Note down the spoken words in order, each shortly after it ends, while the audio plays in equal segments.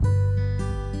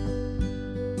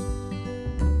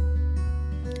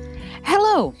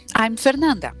Hello, I'm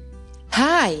Fernanda.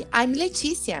 Hi, I'm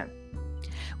Letícia.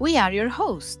 We are your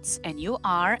hosts, and you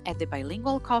are at the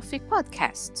Bilingual Coffee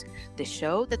Podcast, the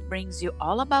show that brings you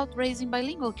all about raising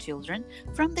bilingual children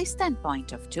from the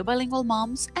standpoint of two bilingual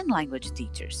moms and language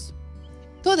teachers.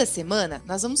 Toda semana,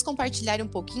 nós vamos compartilhar um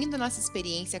pouquinho da nossa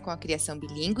experiência com a criação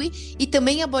bilíngue e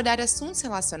também abordar assuntos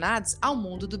relacionados ao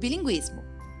mundo do bilinguismo.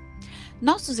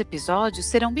 Nossos episódios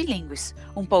serão bilíngues,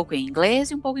 um pouco em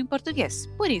inglês e um pouco em português,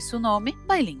 por isso o nome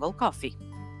Bilingual Coffee.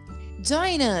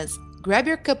 Join us! Grab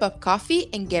your cup of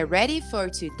coffee and get ready for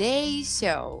today's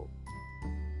show!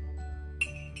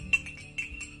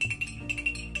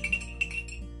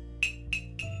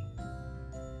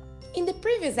 In the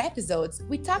previous episodes,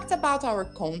 we talked about our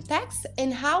context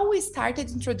and how we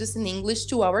started introducing English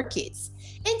to our kids.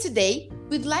 And today,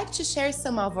 we'd like to share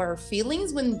some of our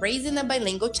feelings when raising a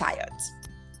bilingual child.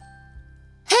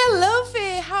 Hello,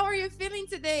 Fê! How are you feeling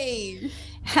today?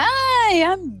 Hi,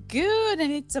 I'm good,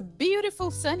 and it's a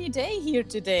beautiful sunny day here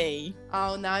today.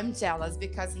 Oh, now I'm jealous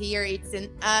because here it's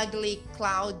an ugly,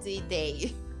 cloudy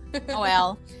day.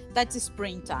 Well, that's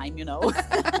springtime, you know.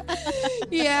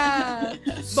 Yeah.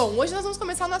 Bom, hoje nós vamos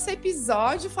começar o nosso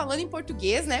episódio falando em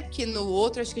português, né? Porque no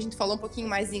outro acho que a gente falou um pouquinho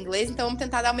mais em inglês, então vamos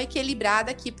tentar dar uma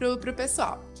equilibrada aqui pro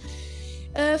pessoal.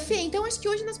 Fê, então acho que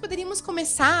hoje nós poderíamos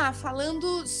começar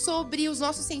falando sobre os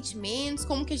nossos sentimentos,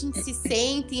 como que a gente se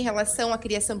sente em relação à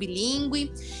criação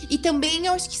bilíngue. E também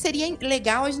eu acho que seria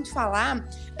legal a gente falar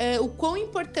o quão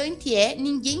importante é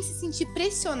ninguém se sentir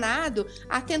pressionado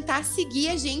a tentar seguir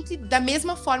a gente da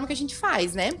mesma forma que a gente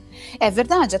faz, né? É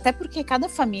verdade, até porque cada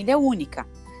família é única.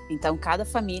 Então, cada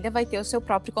família vai ter o seu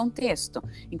próprio contexto.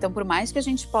 Então, por mais que a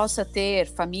gente possa ter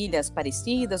famílias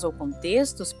parecidas ou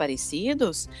contextos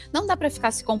parecidos, não dá para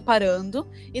ficar se comparando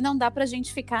e não dá para a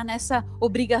gente ficar nessa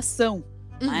obrigação.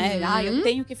 Né? Eu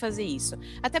tenho que fazer isso.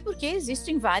 Até porque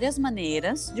existem várias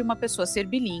maneiras de uma pessoa ser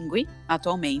bilíngue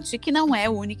atualmente, que não é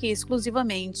única e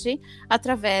exclusivamente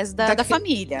através da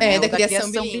família, né? Da Ou criação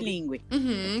bilíngue.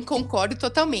 Concordo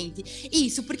totalmente.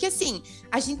 Isso, porque assim,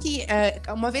 a gente,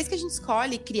 uma vez que a gente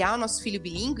escolhe criar o nosso filho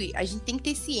bilíngue, a gente tem que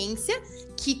ter ciência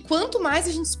que quanto mais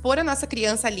a gente expor a nossa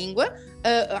criança à língua,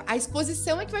 a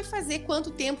exposição é que vai fazer quanto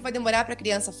tempo vai demorar para a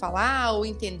criança falar, ou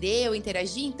entender, ou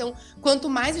interagir. Então, quanto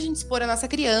mais a gente expor a nossa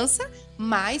criança,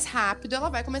 mais rápido ela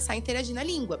vai começar a interagir na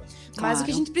língua. Claro. Mas o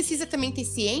que a gente precisa também ter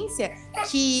ciência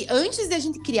que antes de a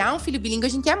gente criar um filho bilíngue, a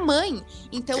gente é mãe.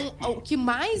 Então, o que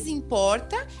mais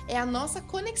importa é a nossa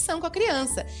conexão com a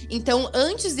criança. Então,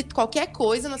 antes de qualquer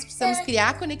coisa, nós precisamos criar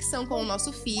a conexão com o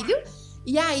nosso filho.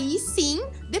 E aí, sim,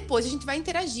 depois a gente vai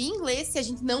interagir em inglês se a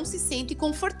gente não se sente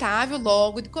confortável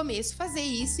logo de começo fazer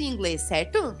isso em inglês,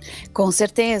 certo? Com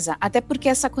certeza, até porque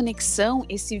essa conexão,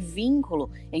 esse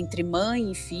vínculo entre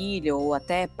mãe e filho, ou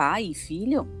até pai e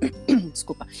filho,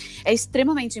 desculpa, é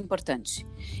extremamente importante.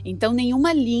 Então,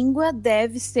 nenhuma língua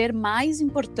deve ser mais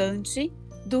importante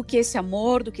do que esse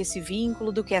amor, do que esse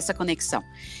vínculo, do que essa conexão.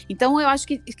 Então, eu acho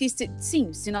que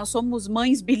sim, se nós somos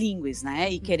mães bilíngues,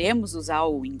 né, e queremos usar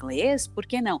o inglês, por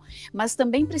que não? Mas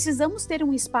também precisamos ter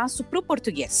um espaço para o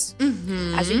português.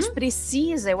 A gente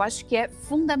precisa, eu acho que é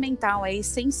fundamental, é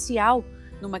essencial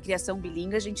numa criação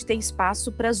bilíngue, a gente ter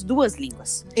espaço para as duas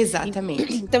línguas.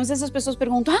 Exatamente. Então, às vezes as pessoas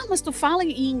perguntam, mas tu fala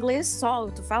em inglês só,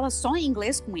 tu fala só em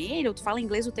inglês com ele, ou tu fala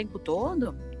inglês o tempo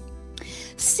todo?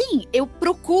 Sim, eu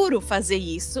procuro fazer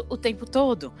isso o tempo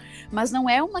todo, mas não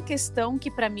é uma questão que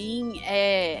para mim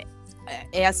é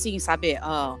assim, sabe,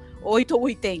 8 ou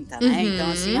 80, né?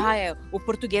 Então assim, o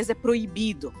português é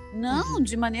proibido. Não,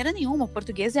 de maneira nenhuma, o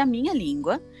português é a minha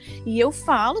língua e eu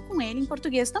falo com ele em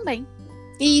português também.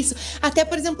 Isso, até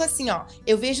por exemplo assim,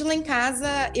 eu vejo lá em casa,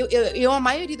 eu a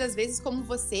maioria das vezes, como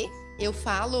você, eu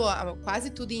falo quase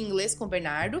tudo em inglês com o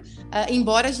Bernardo,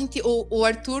 embora o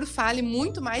Arthur fale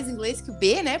muito mais inglês que o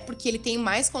B, né? Porque ele tem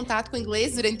mais contato com o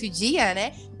inglês durante o dia,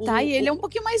 né? E ele é um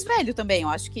pouquinho mais velho também, eu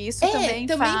acho que isso também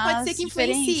faz pode ser que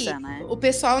influencie. Né? O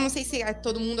pessoal, não sei se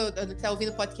todo mundo que tá ouvindo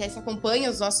o podcast acompanha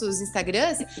os nossos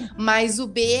Instagrams, mas o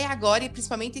B agora, e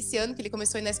principalmente esse ano que ele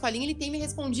começou a ir na escolinha, ele tem me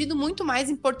respondido muito mais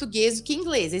em português do que em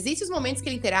inglês. Existem os momentos que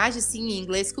ele interage, sim, em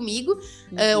inglês comigo,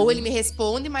 ou ele me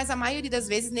responde, mas a maioria das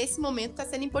vezes, nesse momento, tá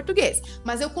sendo em português.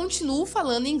 Mas eu continuo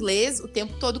falando inglês o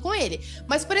tempo todo com ele.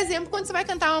 Mas, por exemplo, quando você vai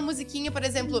cantar uma musiquinha, por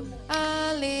exemplo,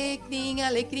 alecrim,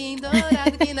 alecrim,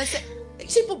 dourado, que nasce...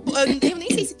 Tipo, eu nem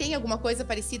sei se tem alguma coisa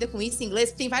parecida com isso em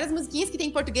inglês. Tem várias musiquinhas que tem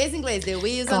em português e inglês. The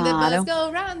wheels on the bus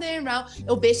go round and round.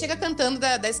 O B chega cantando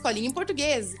da escolinha em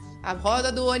português. A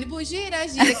roda do ônibus gira,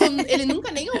 gira. Ele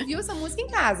nunca nem ouviu essa música em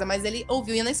casa, mas ele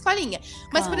ouviu na escolinha.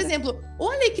 Mas, por exemplo, o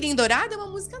Alecrim Dourado é uma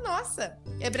música nossa,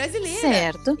 é brasileira.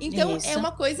 Certo. Então, isso. é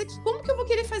uma coisa que, como que eu vou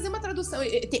querer fazer uma tradução?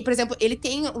 Por exemplo, ele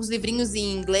tem os livrinhos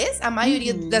em inglês, a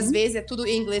maioria das vezes é tudo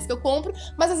em inglês que eu compro,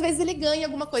 mas às vezes ele ganha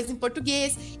alguma coisa em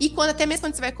português. E até mesmo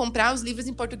quando você vai comprar, os livros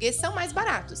em português são mais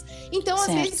baratos. Então,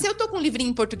 às vezes, se eu tô com um livrinho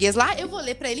em português lá, eu vou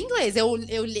ler pra ele em inglês.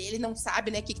 Ele não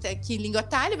sabe, né, que língua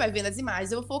tá, ele vai vendo as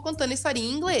imagens, eu vou contando a historinha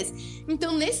em inglês.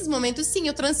 Então, nesses momentos, sim,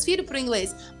 eu transfiro pro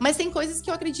inglês. Mas tem coisas que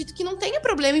eu acredito que não tenha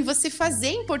problema em você fazer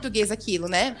em português aquilo,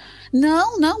 né?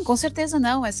 Não, com certeza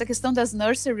não. Essa questão das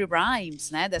nursery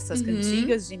rhymes, né, dessas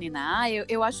cantigas de niná,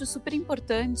 eu acho super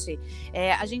importante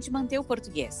a gente manter o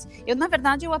português. Na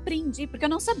verdade, eu aprendi, porque eu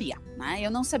não sabia, né?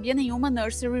 Eu não sabia nenhuma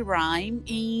nursery rhyme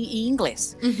em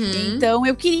inglês. Então,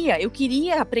 eu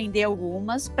queria aprender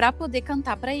algumas para poder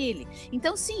cantar para ele.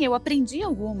 Então, sim, eu aprendi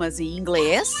algumas em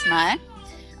inglês, né?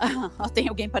 Tem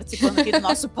alguém participando aqui do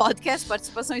nosso podcast,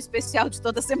 participação especial de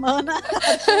toda semana.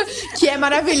 Que é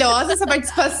maravilhosa essa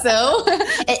participação.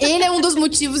 Ele é um dos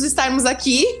motivos de estarmos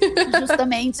aqui.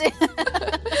 Justamente.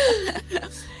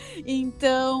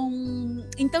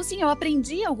 Então sim, eu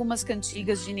aprendi algumas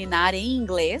cantigas de ninar em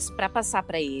inglês para passar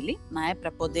para ele, né,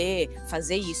 para poder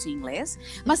fazer isso em inglês.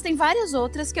 Mas tem várias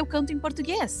outras que eu canto em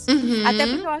português. Até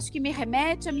porque eu acho que me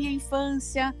remete à minha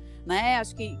infância, né?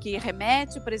 Acho que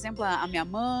remete, por exemplo, à minha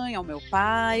mãe, ao meu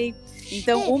pai.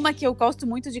 Então, uma que eu gosto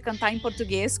muito de cantar em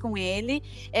português com ele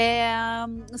é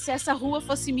Se Essa Rua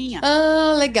Fosse Minha.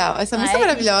 Ah, legal. Essa música é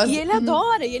maravilhosa. E ele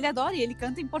adora, e ele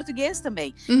canta em português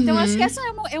também. Então, acho que essa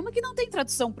é uma que não tem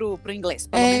tradução pro inglês.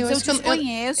 Pelo menos eu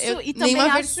desconheço. E também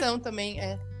nenhuma versão também,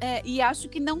 e acho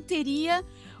que não teria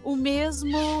o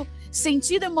mesmo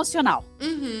sentido emocional,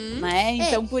 né?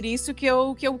 Então, por isso que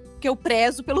eu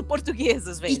prezo pelo português,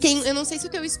 às vezes. E eu não sei se o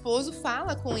teu esposo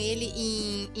fala com ele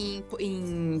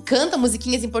canta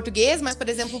musiquinhas em português, mas, por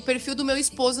exemplo, o perfil do meu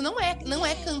esposo não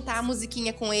é cantar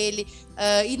musiquinha com ele,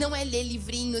 e não é ler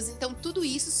livrinhos. Então, tudo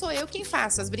isso sou eu quem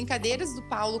faço. As brincadeiras do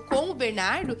Paulo com o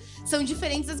Bernardo são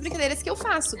diferentes das brincadeiras que eu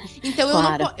faço. Então,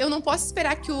 eu não posso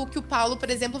esperar que o Paulo, por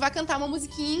exemplo, vá cantar uma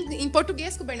musiquinha em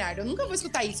português com o Bernardo. Eu nunca vou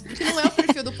escutar isso, porque não é o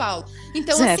perfil do Paulo.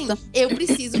 Então, certo. assim, eu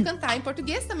preciso cantar em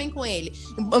português também com ele.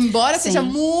 Embora seja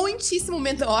muitíssimo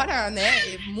menor,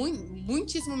 né?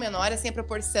 Muitíssimo menor, assim, a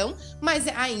proporção. Mas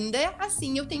ainda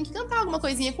assim, eu tenho que cantar alguma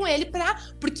coisinha com ele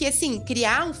porque, assim,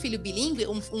 criar um filho bilíngue,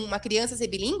 uma criança ser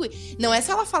bilíngue, não é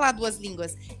só ela falar duas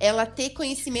línguas. Ela ter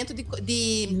conhecimento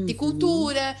de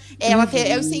cultura, ela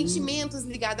ter os sentimentos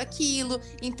ligados àquilo.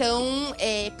 Então,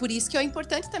 por isso que é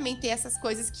importante também ter essas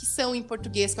coisas que são em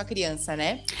português com a criança,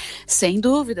 né? Sem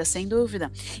dúvida, sem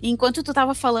dúvida. Enquanto tu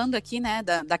estava falando aqui, né,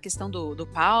 da questão do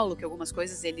Paulo, que algumas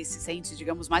coisas ele se sente,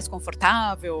 digamos, mais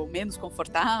confortável, menos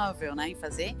confortável, né, em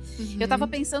fazer, eu estava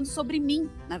pensando sobre mim,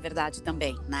 na verdade,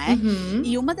 também, né?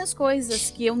 E uma das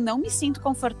coisas que eu não me sinto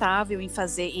confortável em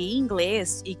fazer em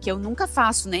inglês e que eu nunca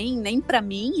faço nem para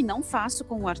mim e não faço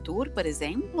com o Arthur, por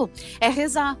exemplo, é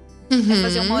rezar, é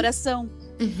fazer uma oração.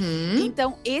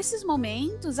 Então, esses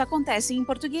momentos acontecem em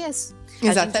português.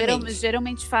 Exatamente. A gente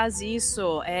geralmente faz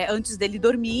isso antes dele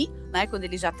dormir, né? Quando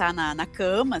ele já tá na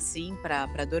cama, assim,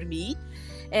 para dormir.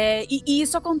 E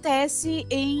isso acontece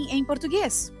em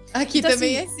português. Aqui então,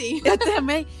 também assim, é assim. Eu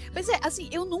também. Mas assim,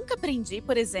 eu nunca aprendi,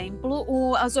 por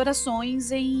exemplo, as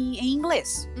orações em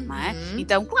inglês, né?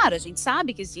 Então, claro, a gente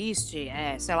sabe que existe,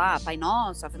 sei lá, Pai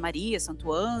Nosso, Ave Maria,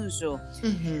 Santo Anjo,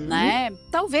 né?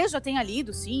 Talvez já tenha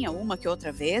lido, sim, uma que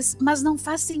outra vez, mas não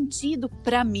faz sentido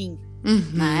para mim.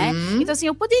 Né? Então, assim,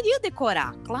 eu poderia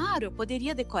decorar, claro, eu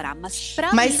poderia decorar, mas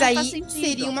pra mim não faz sentido. Mas aí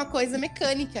seria uma coisa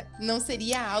mecânica, não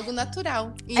seria algo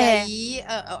natural. E aí,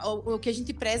 o que a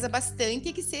gente preza bastante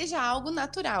é que seja algo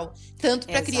natural, tanto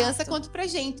pra criança quanto pra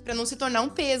gente, pra não se tornar um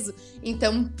peso.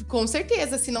 Então, com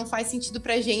certeza, se não faz sentido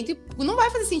pra gente, não vai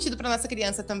fazer sentido pra nossa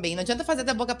criança também. Não adianta fazer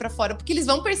da boca pra fora, porque eles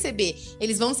vão perceber,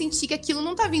 eles vão sentir que aquilo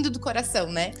não tá vindo do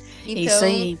coração, né? Então, isso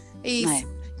aí.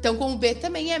 Isso. Então, com o B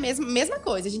também é a mesma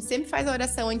coisa. A gente sempre faz a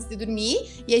oração antes de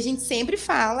dormir e a gente sempre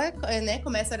fala, né?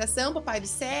 Começa a oração, Papai do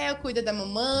Céu, cuida da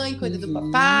mamãe, cuida do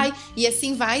papai. E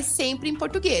assim vai sempre em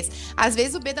português. Às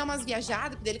vezes o B dá umas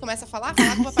viajadas, porque ele começa a falar com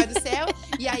o Papai do Céu.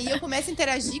 E aí eu começo a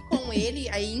interagir com ele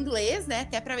aí em inglês, né?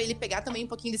 Até pra ele pegar também um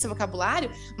pouquinho desse vocabulário.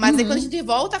 Mas aí quando a gente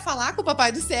volta a falar com o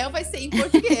Papai do Céu, vai ser em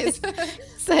português.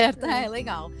 Certo,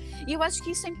 legal. E eu acho que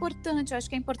isso é importante. Eu acho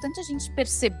que é importante a gente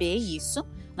perceber isso,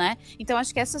 né? Então,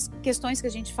 acho que essas questões que a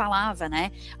gente falava,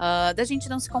 né? Da gente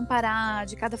não se comparar,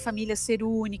 de cada família ser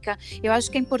única. Eu acho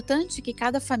que é importante que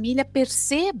cada família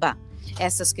perceba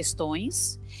essas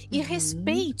questões e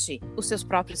respeite os seus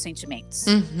próprios sentimentos.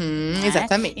 Né?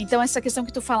 Exatamente. Então, essa questão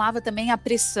que tu falava também, a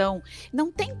pressão.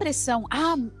 Não tem pressão,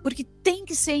 porque tem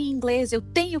que ser em inglês, eu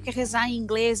tenho que rezar em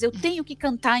inglês, eu tenho que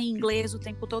cantar em inglês o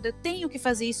tempo todo, eu tenho que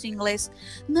fazer isso em inglês.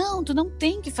 Não, tu não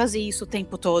tem que fazer isso o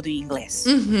tempo todo em inglês.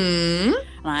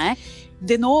 Não é?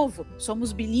 De novo,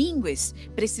 somos bilíngues,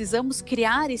 precisamos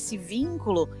criar esse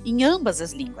vínculo em ambas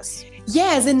as línguas.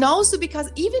 Yes, and also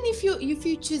because even if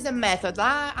you choose a method,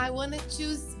 I want to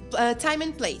choose time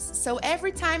and place. So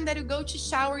every time that you go to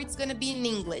shower, it's going to be in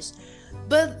English.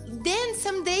 But then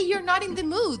someday you're not in the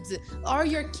mood, or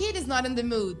your kid is not in the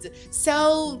mood.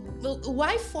 So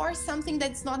why force something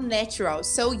that's not natural?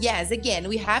 So yes, again,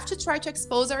 we have to try to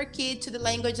expose our kid to the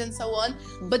language and so on.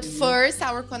 But first,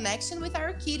 our connection with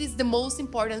our kid is the most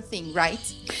important thing,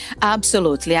 right?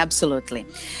 Absolutely, absolutely.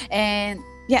 And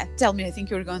yeah, tell me, I think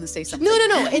you were going to say something.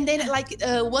 No. And then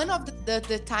one of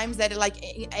the times that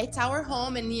at our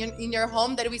home and in your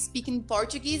home that we speak in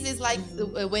Portuguese is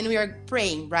when we are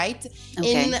praying, right?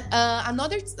 Okay. And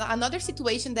another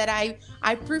situation that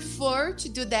I prefer to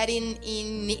do that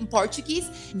in Portuguese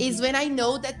is when I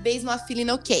know that Bay is not feeling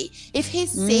okay. If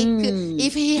he's sick,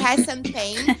 if he has some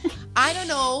pain, I don't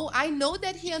know. I know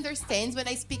that he understands when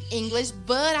I speak English,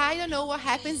 but I don't know what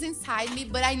happens inside me,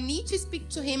 but I need to speak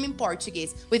to him in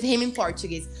Portuguese. With him in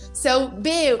Portuguese. So,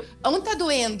 Bel, onde tá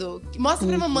doendo? Mostra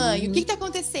pra mamãe. O que tá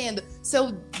acontecendo?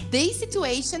 So, this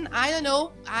situation, I don't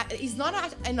know, is not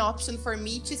an option for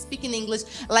me to speak in English.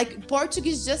 Like,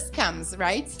 Portuguese just comes,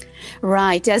 right?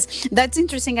 Right, yes. That's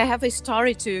interesting. I have a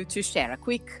story to share, a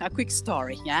quick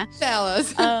story, yeah? Tell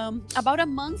us. About a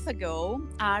month ago,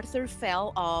 Arthur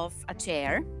fell off a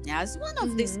chair. Yes, one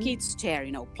of these kids' chair,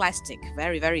 plastic,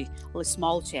 very, very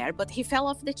small chair. But he fell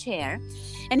off the chair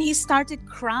and he started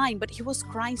crying, but he was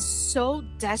crying so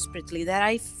desperately that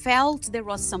I felt there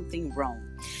was something wrong.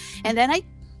 And then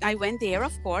I went there,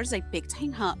 of course. I picked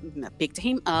him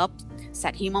up,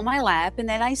 sat him on my lap, and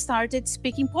then I started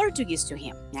speaking Portuguese to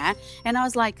him, yeah? And I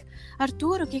was like,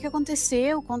 Arthur, o que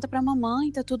aconteceu? Conta pra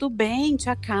mamãe, tá tudo bem, te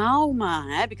acalma,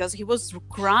 né? Because he was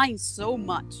crying so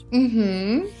much.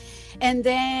 And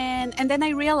then I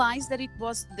realized that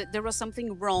there was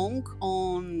something wrong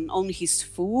on his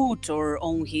foot or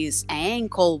on his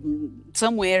ankle,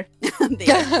 somewhere there.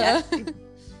 Yeah?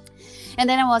 And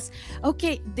then I was,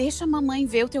 okay, deixa a mamãe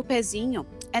ver o teu pezinho.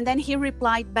 And then he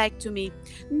replied back to me,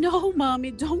 no,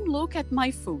 mommy, don't look at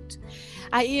my foot.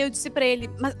 Aí eu disse pra ele,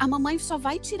 mas a mamãe só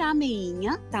vai tirar a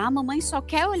meinha, tá? A mamãe só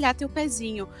quer olhar teu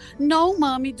pezinho. No,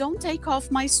 mommy, don't take off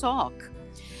my sock.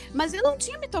 Mas eu não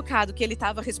tinha me tocado que ele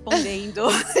estava respondendo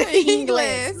em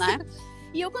inglês, né?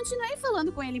 E eu continuei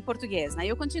falando com ele em português, né?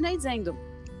 Eu continuei dizendo,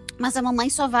 mas a mamãe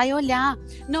só vai olhar.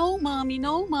 No, mommy,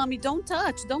 don't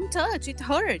touch, it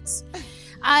hurts.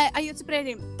 Aí eu disse pra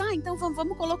ele, tá, então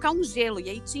vamos colocar um gelo. E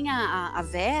aí tinha a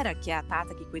Vera, que é a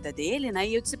Tata que cuida dele, né?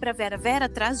 E eu disse pra Vera,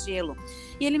 traz gelo.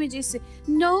 E ele me disse,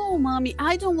 no, mommy,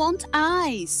 I don't want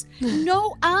ice.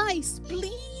 No ice,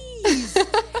 please.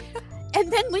 And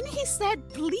then when he said,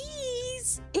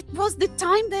 please, it was the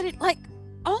time that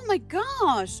oh my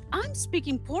gosh, I'm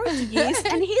speaking Portuguese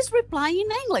and he's replying in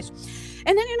English.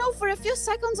 And then, for a few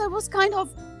seconds, I was kind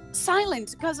of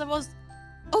silent because I was,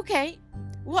 okay,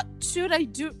 what should I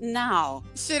do now?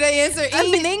 Should I answer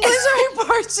in English or in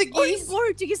Portuguese? Or in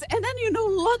Portuguese. And then,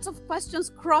 lots of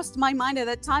questions crossed my mind at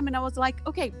that time. And I was like,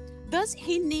 okay, does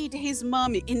he need his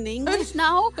mommy in English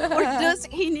now? Or does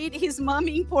he need his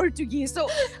mommy in Portuguese? So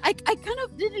I kind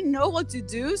of didn't know what to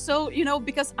do. So,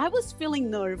 because I was feeling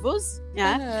nervous.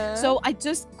 Yeah. So I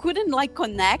just couldn't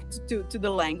connect to the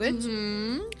language.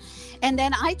 And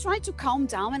then I tried to calm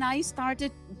down and I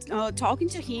started talking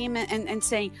to him and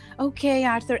saying, okay,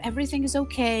 Arthur, everything is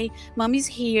okay. Mommy's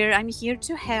here. I'm here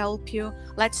to help you.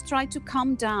 Let's try to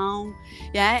calm down.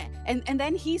 Yeah. And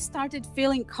then he started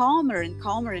feeling calmer and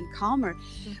calmer and calmer.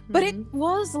 But it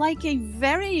was like a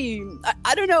very,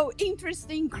 I don't know,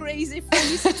 interesting, crazy,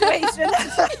 funny situation.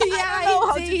 Yeah, I don't know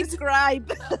how to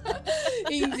describe.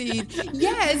 Indeed.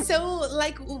 Yeah. So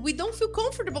we don't feel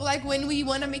comfortable when we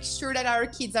want to make sure that our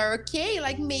kids are okay.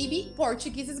 Maybe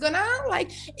Portuguese is gonna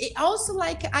it also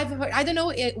I've heard, I don't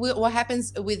know what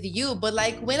happens with you, but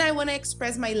when I want to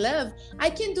express my love, I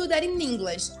can do that in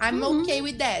English. I'm okay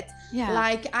with that. Yeah.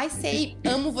 Like, I say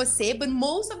amo você, but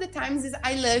most of the times is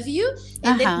I love you.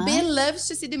 And then B loves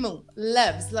to see the moon.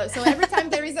 Loves. So every time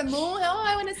there is a moon,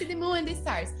 I want to see the moon and the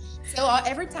stars. So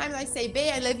every time I say, B,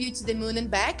 I love you to the moon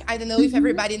and back. I don't know if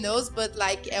everybody knows, but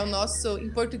like, é o nosso, em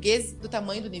português, do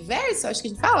tamanho do universo, acho que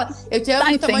a gente fala. Eu te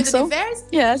amo do tamanho do universo.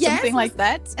 Yeah, something like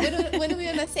that. When we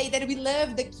want to say that we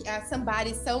love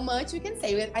somebody so much, we can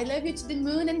say, I love you to the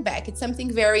moon and back. It's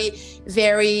something very,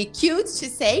 very cute to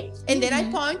say. And then I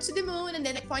point to the moon, and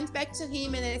then I point back to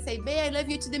him, and then I say, babe, I love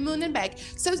you to the moon and back.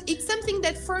 So it's something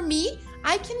that for me,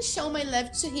 I can show my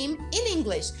love to him in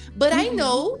English. But I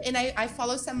know, and I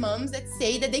follow some moms that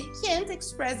say that they can't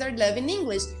express their love in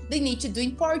English. They need to do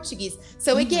in Portuguese.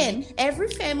 So again, every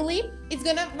family is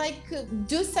gonna like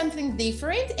do something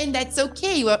different, and that's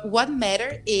okay. What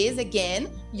matters is, again,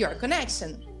 your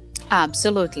connection.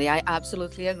 Absolutely. I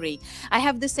absolutely agree. I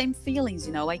have the same feelings,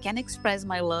 you know. I can express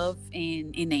my love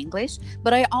in English,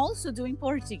 but I also do in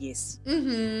Portuguese.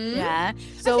 Yeah.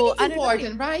 So I think it's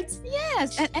important, right?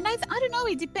 Yes. And I don't know,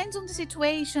 it depends on the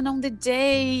situation, on the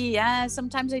day. Yeah.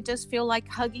 Sometimes I just feel like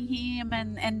hugging him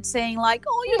and saying like,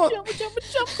 oh, you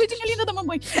jump, coisinha linda da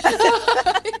mamãe.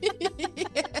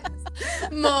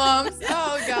 Moms.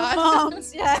 Oh, God.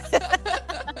 Moms, yeah.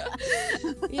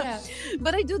 Yeah.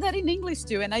 But I do that in English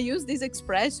too, and I use these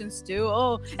expressions too.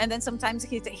 Oh, and then sometimes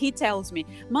he tells me,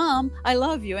 Mom, I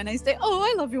love you, and I say, oh,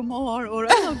 I love you more, or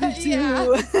I love you too.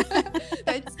 Yeah.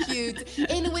 That's cute.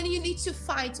 And when you need to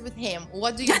fight with him,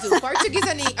 what do you do? Portuguese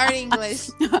or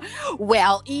English?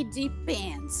 Well, it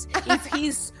depends. If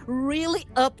he's really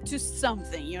up to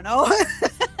something, you know.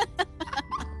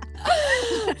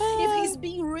 If he's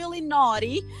being really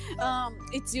naughty,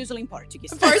 it's usually in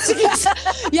Portuguese.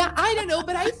 Yeah, I don't know,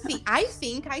 but I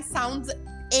think I sound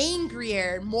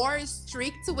angrier, more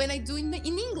strict when I do in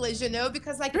English, you know,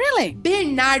 because like, really,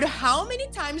 Bernardo, how many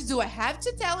times do I have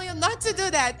to tell you not to do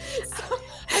that? So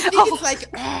I think it's like,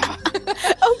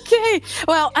 okay,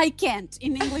 well, I can't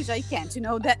in English. I can't, you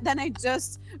know. Then I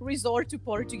just resort to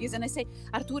Portuguese and I say,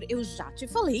 Arthur, eu já te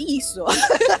falei isso.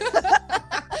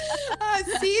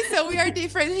 See, so we are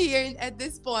different here at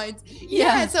this point.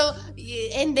 Yeah. So,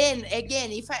 and then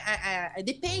again, if I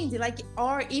depends, like,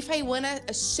 or if I wanna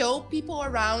show people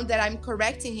around that I'm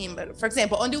correcting him. But for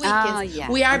example, on the weekends,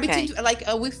 we are between like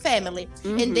with family,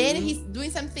 and then he's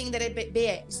doing something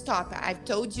that stop. I've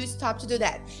told you stop to do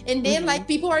that, and then like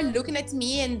people are looking at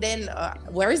me, and then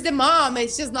where is the mom? And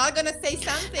she's not gonna say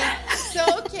something. So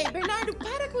okay, Bernardo,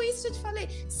 para com isso, eu te falei.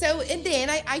 So and then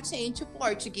I change to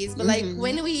Portuguese, but like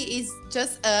when is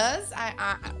just us,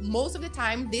 I most of the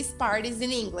time this part is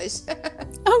in English.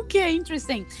 Okay,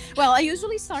 interesting. Well, I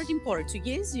usually start in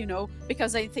Portuguese, you know,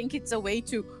 because I think it's a way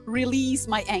to release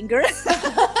my anger,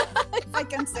 if I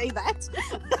can say that.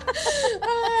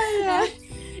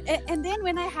 And then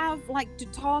when I have like to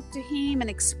talk to him and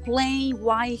explain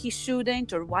why he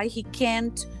shouldn't or why he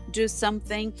can't do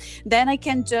something, then I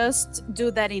can just do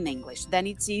that in English. Then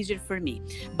it's easier for me.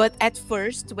 But at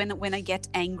first, when I get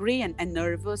angry and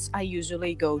nervous, I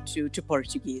usually go to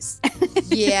Portuguese.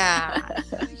 Yeah.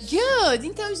 Good.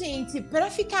 Então, gente, para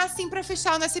ficar assim, para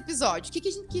fechar o nosso episódio, o que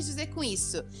a gente quis dizer com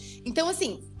isso? Então,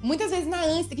 assim, muitas vezes na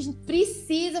ânsia que a gente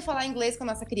precisa falar inglês com a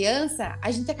nossa criança,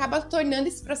 a gente acaba tornando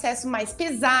esse processo mais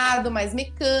pesado, mais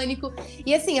mecânico.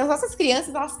 E assim, as nossas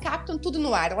crianças, elas captam tudo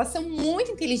no ar, elas são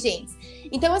muito inteligentes.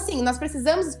 Então, assim, nós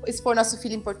precisamos expor nosso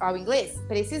filho ao inglês?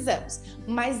 Precisamos.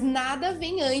 Mas nada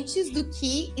vem antes do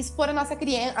que expor a nossa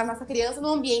criança num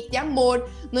ambiente de amor,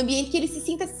 num ambiente que ele se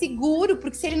sinta seguro,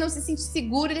 porque se ele não se sente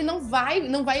seguro, ele não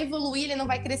vai evoluir, ele não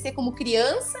vai crescer como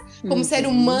criança, como ser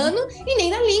humano e nem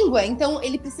na língua. Então,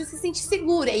 ele precisa se sentir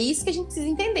seguro. É isso que a gente precisa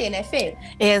entender, né, Fê?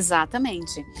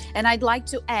 Exatamente. And I'd like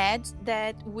to add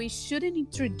that we shouldn't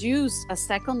introduce a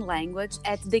second language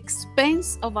at the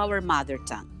expense of our mother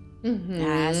tongue.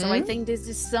 So I think this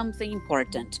is something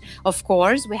important. Of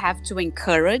course, we have to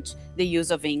encourage the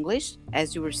use of English,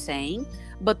 as you were saying,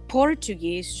 but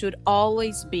Portuguese should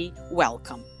always be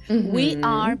welcome. We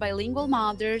are bilingual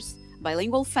mothers,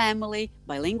 bilingual family,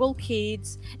 bilingual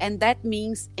kids, and that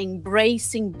means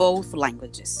embracing both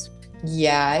languages.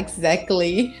 Yeah,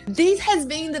 exactly. This has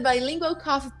been the Bilingual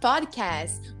Coffee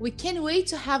Podcast. We can't wait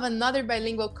to have another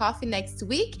Bilingual Coffee next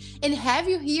week and have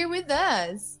you here with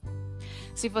us.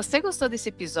 Se você gostou desse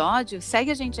episódio,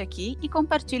 segue a gente aqui e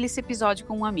compartilhe esse episódio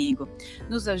com um amigo.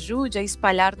 Nos ajude a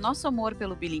espalhar nosso amor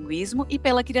pelo bilinguismo e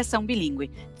pela criação bilíngue.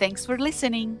 Thanks for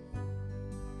listening!